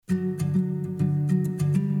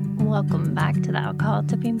welcome back to the Alcohol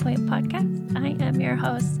Tipping Point podcast. I am your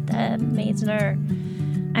host, Deb Maisner.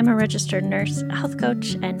 I'm a registered nurse, health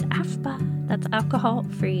coach, and AFBA, that's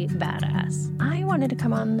Alcohol-Free Badass. I wanted to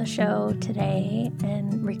come on the show today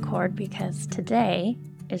and record because today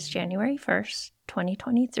is January 1st,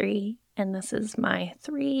 2023, and this is my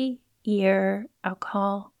 3-year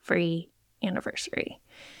alcohol-free anniversary.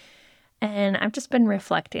 And I've just been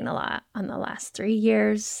reflecting a lot on the last 3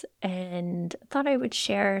 years and thought I would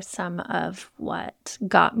share some of what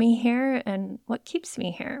got me here and what keeps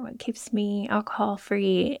me here, what keeps me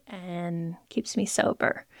alcohol-free and keeps me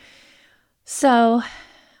sober. So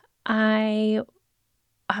I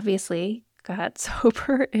obviously got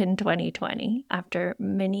sober in 2020 after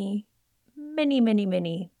many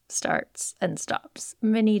starts and stops,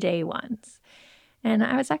 many day ones. And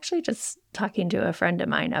I was actually just talking to a friend of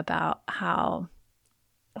mine about how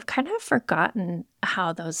I've kind of forgotten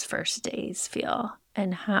how those first days feel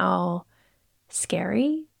and how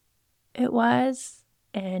scary it was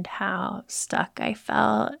and how stuck I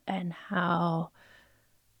felt and how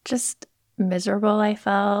just miserable I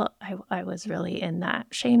felt. I was really in that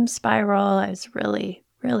shame spiral. I was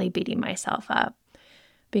really beating myself up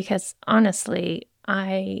because honestly,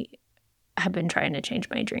 I have been trying to change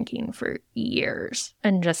my drinking for years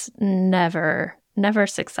and just never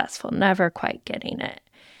successful, never quite getting it.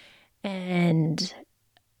 And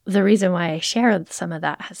the reason why I share some of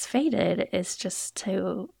that has faded is just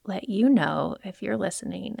to let you know, if you're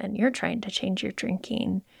listening and you're trying to change your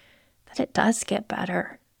drinking, that it does get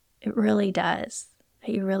better. It really does.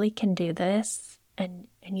 That you really can do this and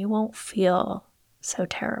you won't feel so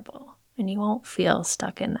terrible and you won't feel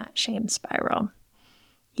stuck in that shame spiral.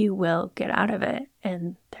 You will get out of it,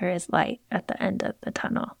 and there is light at the end of the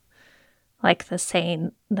tunnel. Like the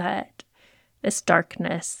saying that this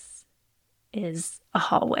darkness is a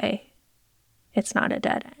hallway. It's not a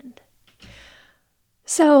dead end.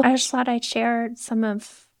 So I just thought I'd share some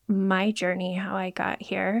of my journey, how I got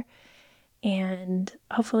here, and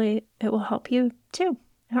hopefully it will help you too.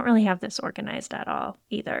 I don't really have this organized at all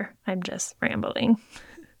either. I'm just rambling.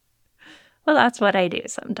 Well, that's what I do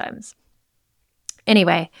sometimes.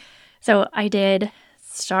 Anyway, so I did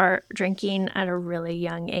start drinking at a really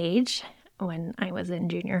young age. When I was in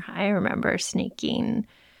junior high, I remember sneaking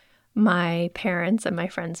my parents and my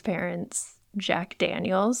friends' parents Jack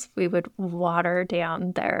Daniels. We would water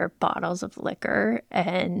down their bottles of liquor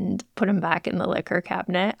and put them back in the liquor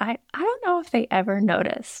cabinet. I don't know if they ever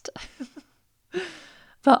noticed,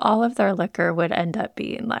 but all of their liquor would end up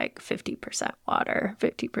being like 50% water,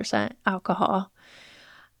 50% alcohol.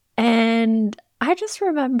 And I just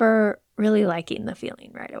remember really liking the feeling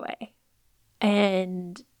right away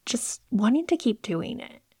and just wanting to keep doing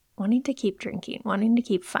it, wanting to keep drinking, wanting to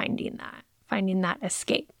keep finding that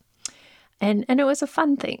escape. And it was a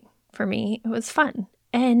fun thing for me. It was fun.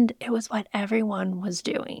 And it was what everyone was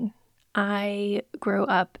doing. I grew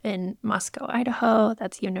up in Moscow, Idaho.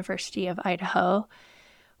 That's University of Idaho,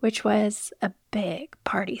 which was a big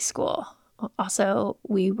party school. Also,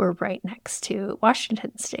 we were right next to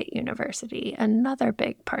Washington State University, another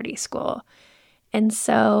big party school. And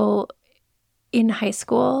so in high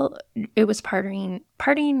school, it was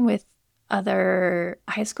partying with other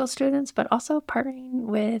high school students, but also partying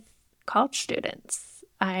with college students.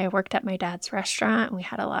 I worked at my dad's restaurant, and we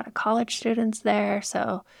had a lot of college students there.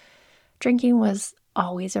 So drinking was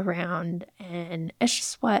always around, and it's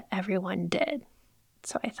just what everyone did.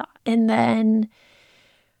 So I thought. And then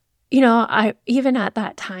I even at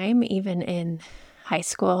that time, even in high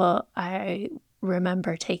school, I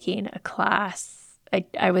remember taking a class.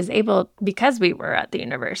 I was able, because we were at the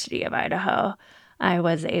University of Idaho, I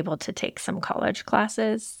was able to take some college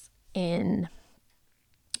classes in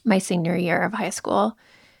my senior year of high school.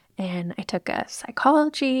 And I took a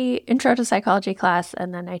intro to psychology class,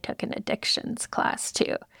 and then I took an addictions class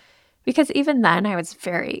too. Because even then I was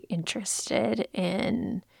very interested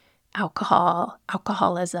in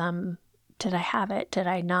alcoholism. Did I have it? Did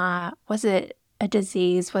I not? Was it a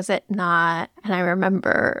disease? Was it not? And I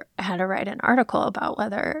remember I had to write an article about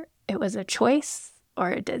whether it was a choice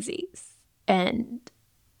or a disease. And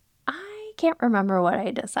I can't remember what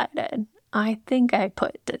I decided. I think I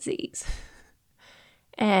put disease.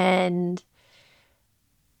 And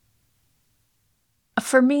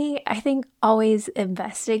for me, I think always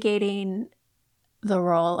investigating the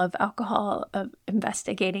role of alcohol, of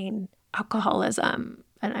investigating alcoholism,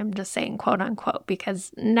 and I'm just saying quote unquote,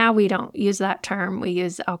 because now we don't use that term. We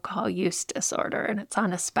use alcohol use disorder, and it's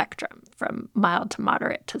on a spectrum from mild to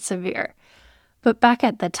moderate to severe. But back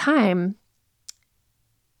at the time,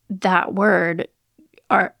 that word,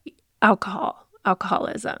 or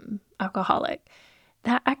alcoholism, alcoholic,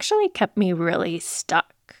 that actually kept me really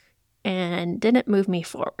stuck and didn't move me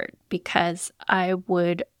forward because I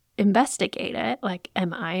would investigate it. Like,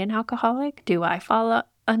 am I an alcoholic? Do I fall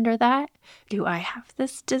under that? Do I have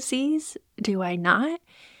this disease? Do I not?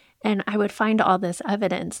 And I would find all this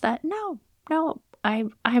evidence that no,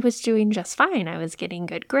 I was doing just fine. I was getting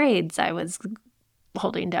good grades. I was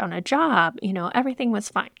holding down a job. Everything was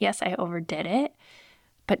fine. Yes, I overdid it,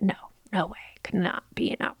 but no way. Could not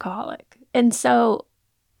be an alcoholic. And so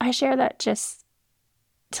I share that just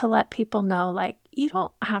to let people know, like, you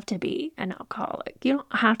don't have to be an alcoholic. You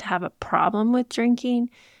don't have to have a problem with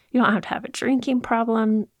drinking. You don't have to have a drinking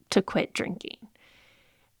problem to quit drinking.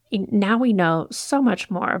 Now we know so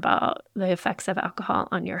much more about the effects of alcohol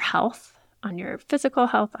on your health, on your physical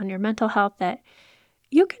health, on your mental health, that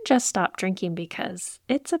you can just stop drinking because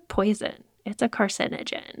it's a poison. It's a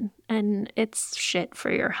carcinogen and it's shit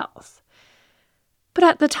for your health. But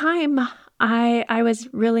at the time, I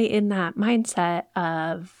was really in that mindset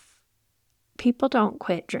of people don't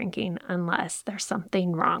quit drinking unless there's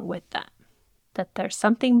something wrong with them, that there's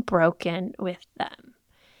something broken with them.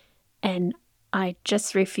 And I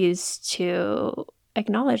just refused to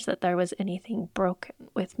acknowledge that there was anything broken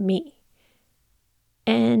with me.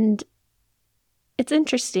 And it's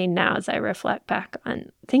interesting now as I reflect back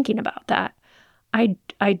on thinking about that.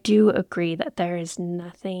 I do agree that there is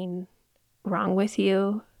nothing wrong with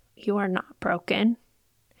you. You are not broken.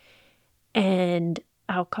 And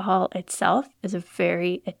alcohol itself is a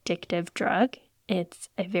very addictive drug. It's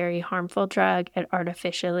a very harmful drug. It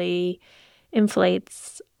artificially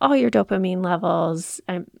inflates all your dopamine levels.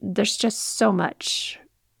 And there's just so much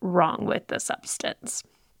wrong with the substance.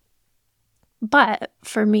 But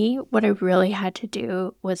for me, what I really had to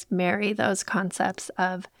do was marry those concepts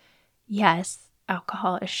of, yes,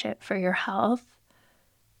 alcohol is shit for your health.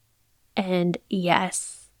 And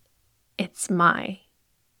yes, it's my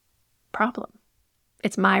problem.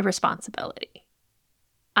 It's my responsibility.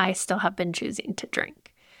 I still have been choosing to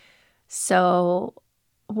drink. So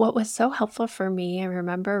what was so helpful for me, I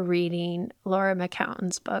remember reading Laura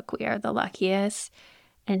McCowan's book, We Are the Luckiest,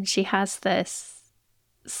 and she has this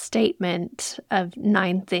statement of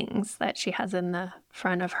 9 things that she has in the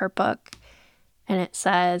front of her book. And it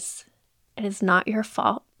says, it is not your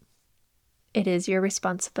fault. It is your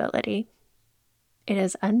responsibility. It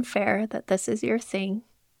is unfair that this is your thing.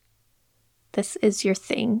 This is your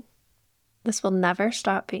thing. This will never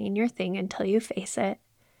stop being your thing until you face it.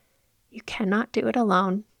 You cannot do it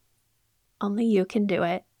alone. Only you can do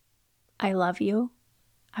it. I love you.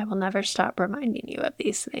 I will never stop reminding you of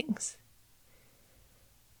these things.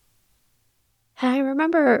 And I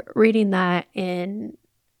remember reading that in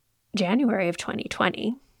January of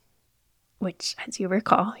 2020, which, as you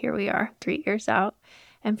recall, here we are 3 years out.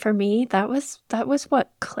 And for me, that was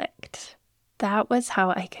what clicked. That was how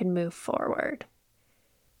I could move forward.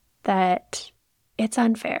 That it's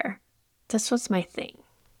unfair. This was my thing.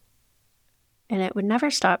 And it would never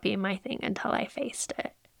stop being my thing until I faced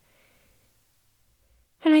it.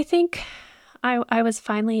 And I think I was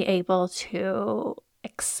finally able to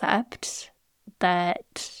accept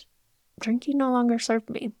that drinking no longer served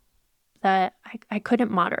me, that I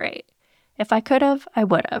couldn't moderate. If I could have, I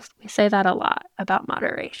would have. We say that a lot about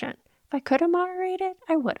moderation. If I could have moderated,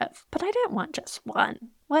 I would have. But I didn't want just one.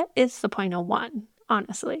 What is the point of one,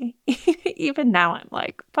 honestly? Even now I'm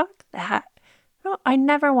like, fuck that. No, I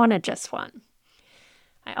never wanted just one.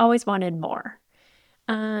 I always wanted more.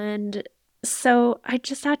 And so I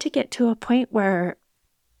just had to get to a point where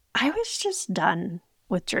I was just done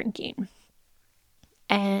with drinking.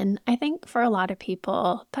 And I think for a lot of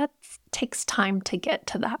people, that takes time to get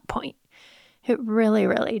to that point. It really,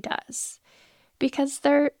 really does. Because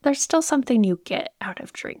there's still something you get out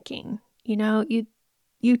of drinking.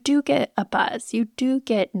 You do get a buzz. You do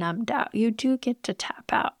get numbed out. You do get to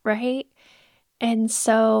tap out, right? And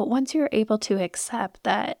so once you're able to accept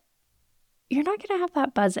that you're not going to have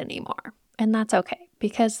that buzz anymore, and that's okay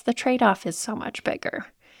because the trade-off is so much bigger,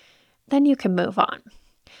 then you can move on.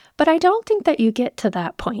 But I don't think that you get to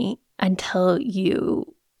that point until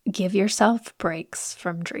you give yourself breaks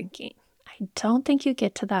from drinking. I don't think you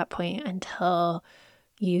get to that point until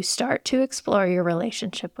you start to explore your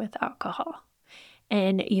relationship with alcohol.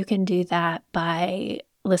 And you can do that by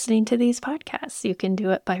listening to these podcasts. You can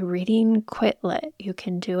do it by reading Quit Lit. You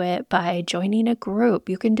can do it by joining a group.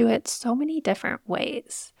 You can do it so many different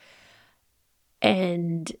ways.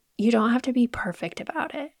 And you don't have to be perfect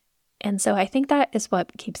about it. And so I think that is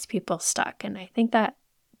what keeps people stuck. And I think that,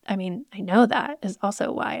 I know that is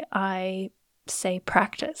also why I say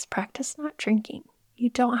practice not drinking. You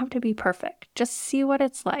don't have to be perfect. Just see what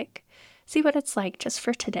it's like. See what it's like just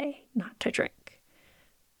for today, not to drink.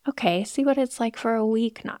 Okay, see what it's like for a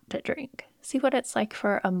week not to drink. See what it's like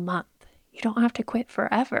for a month. You don't have to quit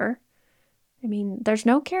forever. I mean, there's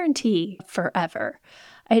no guarantee forever.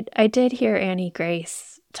 I did hear Annie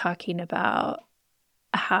Grace talking about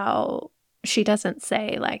how she doesn't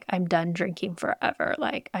say, like, I'm done drinking forever,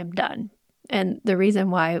 like, I'm done. And the reason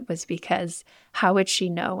why was because how would she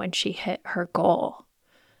know when she hit her goal?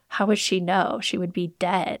 How would she know? She would be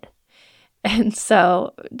dead. And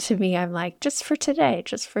so to me, I'm like, just for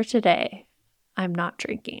today, I'm not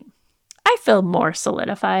drinking. I feel more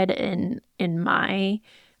solidified in my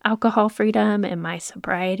alcohol freedom and my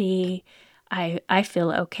sobriety. I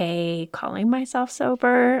feel okay calling myself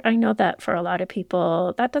sober. I know that for a lot of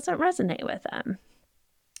people, that doesn't resonate with them.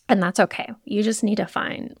 And that's okay. You just need to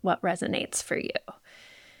find what resonates for you.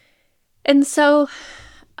 And so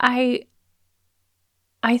I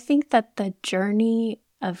think that the journey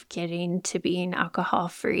of getting to being alcohol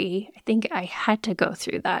free, I think I had to go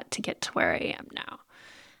through that to get to where I am now.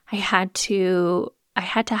 I had to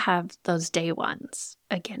have those day ones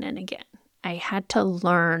again and again. I had to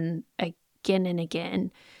learn again and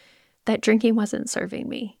again that drinking wasn't serving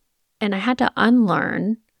me. And I had to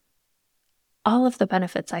unlearn all of the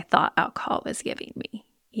benefits I thought alcohol was giving me.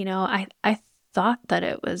 You know, I thought that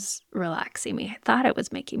it was relaxing me. I thought it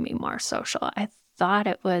was making me more social. I thought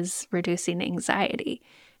it was reducing anxiety.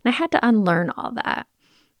 And I had to unlearn all that.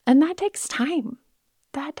 And that takes time.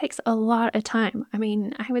 That takes a lot of time. I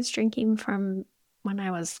mean, I was drinking from when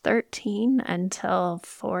I was 13 until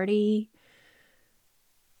 42,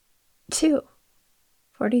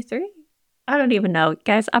 43. I don't even know.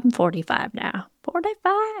 Guys, I'm 45 now.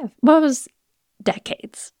 45. Well, it was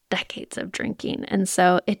decades of drinking. And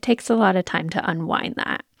so it takes a lot of time to unwind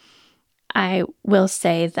that. I will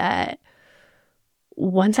say that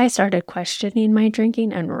once I started questioning my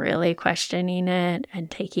drinking and really questioning it and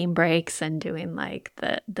taking breaks and doing like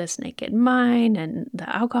this naked mind and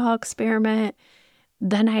the alcohol experiment,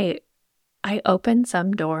 then I opened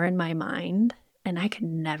some door in my mind and I could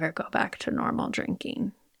never go back to normal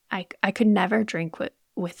drinking. I could never drink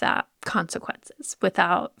without consequences,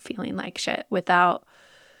 without feeling like shit, without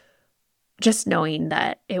just knowing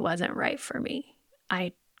that it wasn't right for me.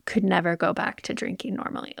 I could never go back to drinking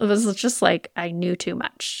normally. It was just like I knew too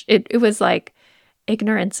much. It was like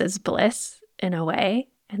ignorance is bliss in a way.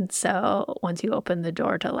 And so once you open the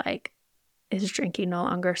door to like, is drinking no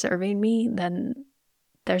longer serving me, then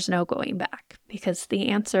there's no going back, because the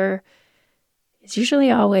answer is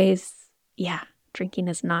usually always, yeah, drinking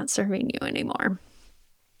is not serving you anymore.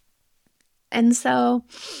 And so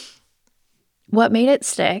what made it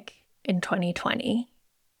stick in 2020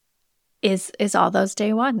 is all those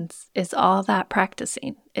day ones, is all that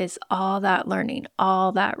practicing, is all that learning,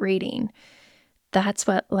 all that reading. That's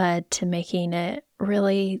what led to making it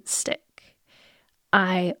really stick.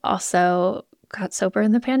 I also got sober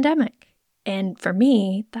in the pandemic. And for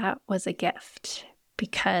me, that was a gift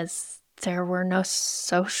because there were no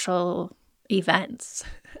social events.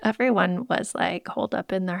 Everyone was like holed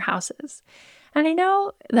up in their houses. And I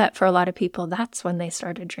know that for a lot of people, that's when they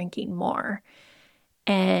started drinking more.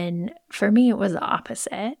 And for me, it was the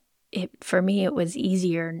opposite. For me, it was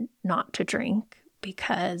easier not to drink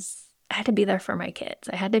because I had to be there for my kids.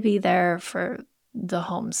 I had to be there for the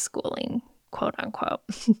homeschooling, quote unquote.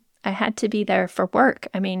 I had to be there for work.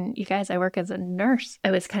 I mean, you guys, I work as a nurse.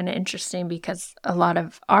 It was kind of interesting because a lot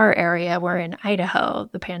of our area, we're in Idaho,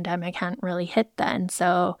 the pandemic hadn't really hit then.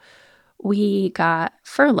 So we got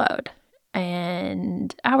furloughed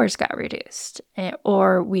and hours got reduced,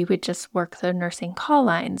 or we would just work the nursing call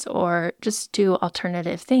lines or just do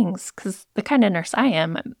alternative things. Because the kind of nurse I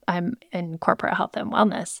am, I'm in corporate health and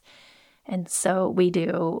wellness. And so we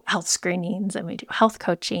do health screenings and we do health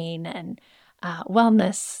coaching and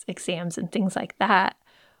wellness exams and things like that.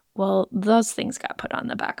 Well, those things got put on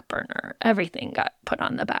the back burner. Everything got put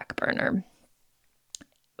on the back burner,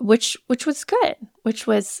 which was good, which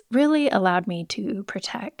was really allowed me to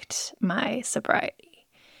protect my sobriety.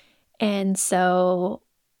 And so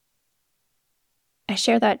I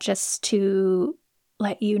share that just to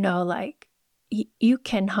let you know, like, you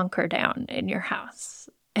can hunker down in your house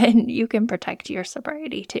and you can protect your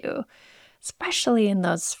sobriety too, especially in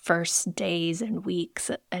those first days and weeks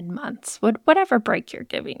and months, whatever break you're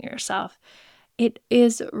giving yourself. It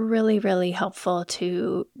is really, really helpful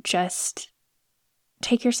to just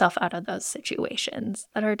take yourself out of those situations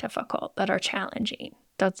that are difficult, that are challenging,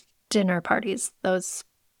 those dinner parties, those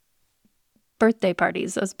birthday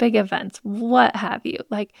parties, those big events, what have you.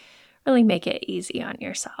 Like, really make it easy on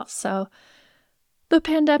yourself. So the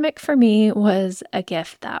pandemic for me was a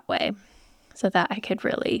gift that way, so that I could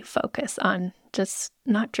really focus on just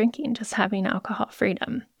not drinking, just having alcohol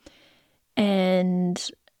freedom.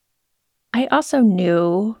 And I also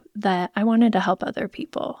knew that I wanted to help other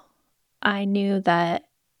people. I knew that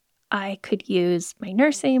I could use my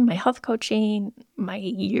nursing, my health coaching, my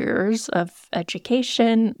years of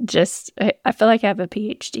education. I feel like I have a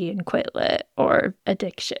PhD in Quit Lit or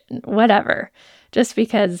addiction, whatever, just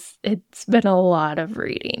because it's been a lot of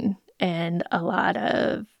reading and a lot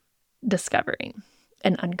of discovering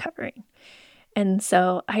and uncovering. And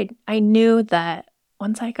so I knew that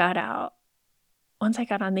once I got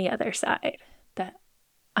on the other side, that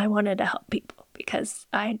I wanted to help people because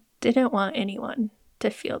I didn't want anyone to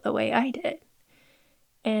feel the way I did.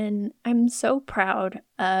 And I'm so proud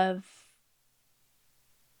of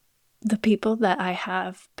the people that I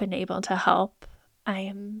have been able to help. I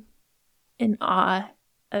am in awe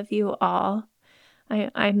of you all.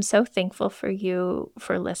 I'm so thankful for you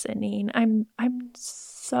for listening. I'm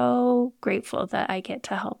so grateful that I get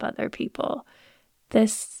to help other people.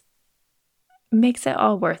 This makes it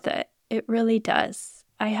all worth it. It really does.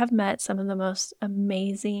 I have met some of the most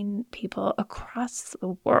amazing people across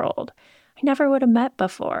the world I never would have met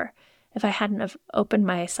before if I hadn't have opened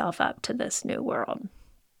myself up to this new world.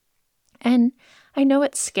 And I know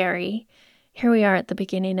it's scary. Here we are at the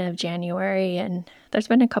beginning of January, and there's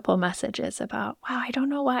been a couple messages about, wow, I don't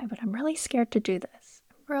know why, but I'm really scared to do this.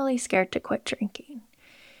 I'm really scared to quit drinking.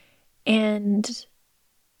 And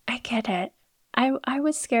I get it. I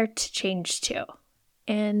was scared to change too.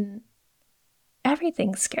 And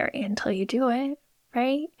everything's scary until you do it,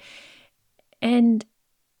 right? And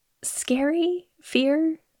scary,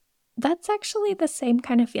 fear, that's actually the same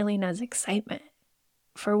kind of feeling as excitement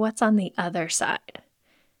for what's on the other side.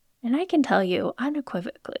 And I can tell you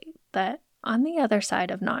unequivocally that on the other side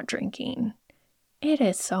of not drinking, it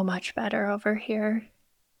is so much better over here.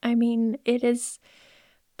 I mean,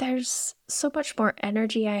 there's so much more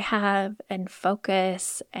energy I have and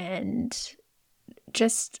focus and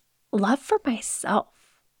just love for myself,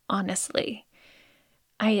 honestly.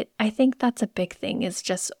 I think that's a big thing, is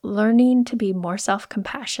just learning to be more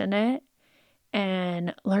self-compassionate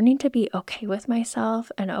and learning to be okay with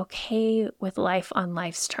myself and okay with life on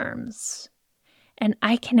life's terms. And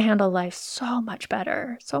I can handle life so much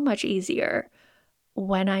better, so much easier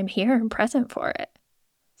when I'm here and present for it.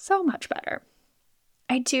 So much better.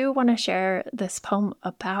 I do want to share this poem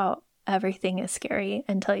about everything is scary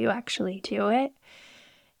until you actually do it.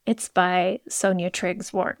 It's by Sonia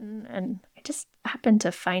Triggs Wharton, and I just happened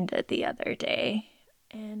to find it the other day,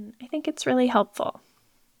 and I think it's really helpful.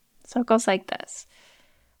 So it goes like this.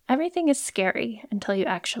 Everything is scary until you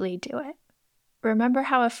actually do it. Remember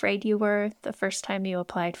how afraid you were the first time you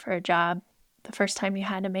applied for a job, the first time you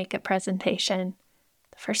had to make a presentation,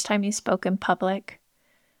 the first time you spoke in public?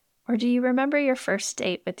 Or do you remember your first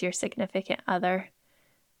date with your significant other?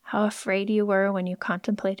 How afraid you were when you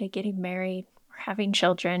contemplated getting married or having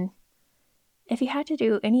children? If you had to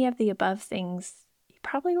do any of the above things, you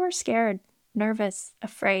probably were scared, nervous,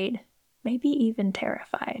 afraid, maybe even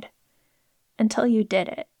terrified, until you did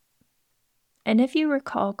it. And if you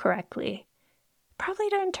recall correctly, it probably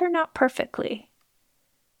didn't turn out perfectly,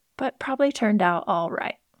 but probably turned out all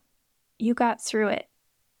right. You got through it.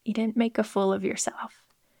 You didn't make a fool of yourself.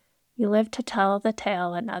 You lived to tell the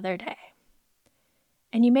tale another day.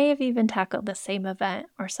 And you may have even tackled the same event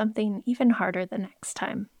or something even harder the next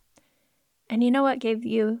time. And you know what gave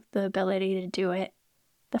you the ability to do it?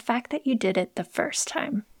 The fact that you did it the first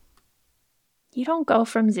time. You don't go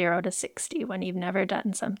from 0 to 60 when you've never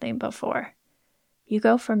done something before. You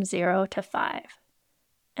go from 0 to 5,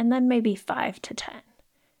 and then maybe 5 to 10.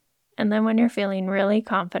 And then when you're feeling really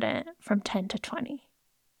confident, from 10 to 20.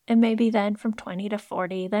 And maybe then from 20 to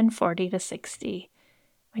 40, then 40 to 60,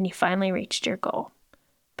 when you finally reached your goal.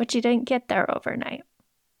 But you didn't get there overnight.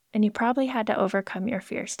 And you probably had to overcome your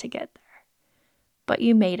fears to get there. But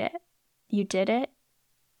you made it. You did it,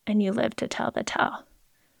 and you lived to tell the tale.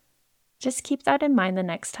 Just keep that in mind the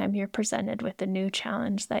next time you're presented with a new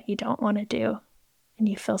challenge that you don't want to do and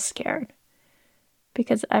you feel scared.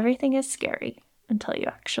 Because everything is scary until you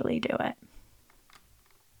actually do it.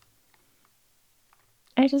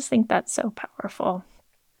 I just think that's so powerful.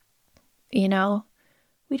 You know,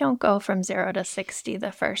 we don't go from 0 to 60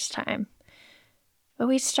 the first time, but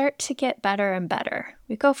we start to get better and better.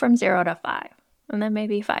 We go from 0 to 5, and then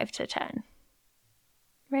maybe 5 to 10,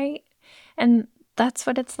 right? And that's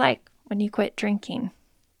what it's like when you quit drinking.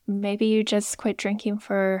 Maybe you just quit drinking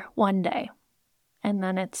for 1 day, and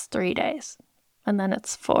then it's 3 days, and then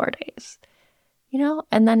it's 4 days,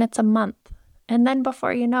 and then it's a month. And then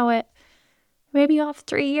before you know it, maybe you'll have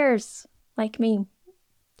 3 years, like me.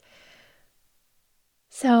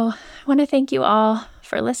 So I want to thank you all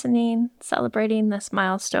for listening, celebrating this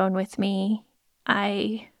milestone with me.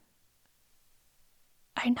 I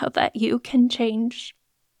know that you can change.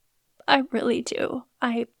 I really do.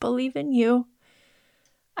 I believe in you.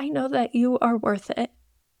 I know that you are worth it.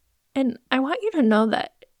 And I want you to know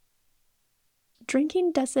that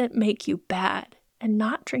drinking doesn't make you bad, and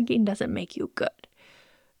not drinking doesn't make you good.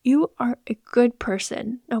 You are a good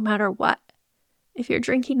person no matter what. If you're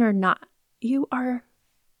drinking or not, you are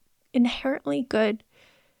inherently good.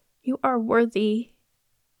 You are worthy.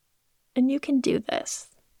 And you can do this.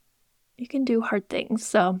 You can do hard things.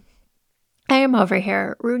 So I am over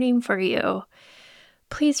here rooting for you.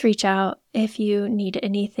 Please reach out if you need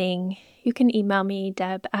anything. You can email me,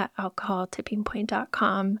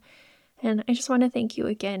 deb@alcoholtippingpoint.com. And I just want to thank you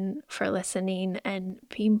again for listening and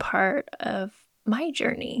being part of my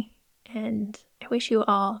journey. And I wish you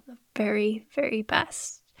all the very, very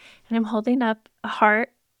best. And I'm holding up a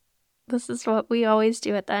heart. This is what we always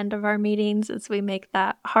do at the end of our meetings, is we make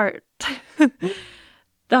that heart,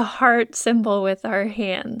 the heart symbol with our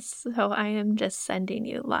hands. So I am just sending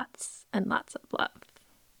you lots and lots of love.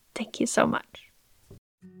 Thank you so much.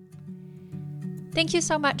 Thank you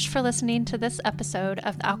so much for listening to this episode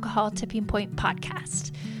of the Alcohol Tipping Point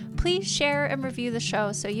podcast. Please share and review the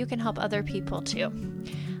show so you can help other people too.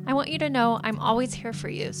 I want you to know I'm always here for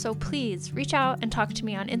you, so please reach out and talk to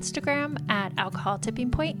me on Instagram at Alcohol Tipping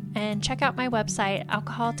Point, and check out my website,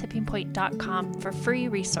 alcoholtippingpoint.com, for free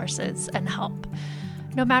resources and help.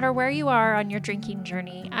 No matter where you are on your drinking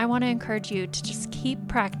journey, I want to encourage you to just keep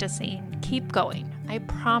practicing, keep going. I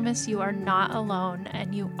promise you are not alone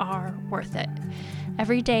and you are worth it.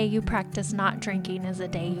 Every day you practice not drinking is a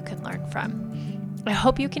day you can learn from. I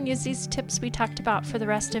hope you can use these tips we talked about for the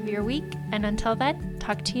rest of your week, and until then,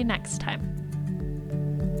 talk to you next time.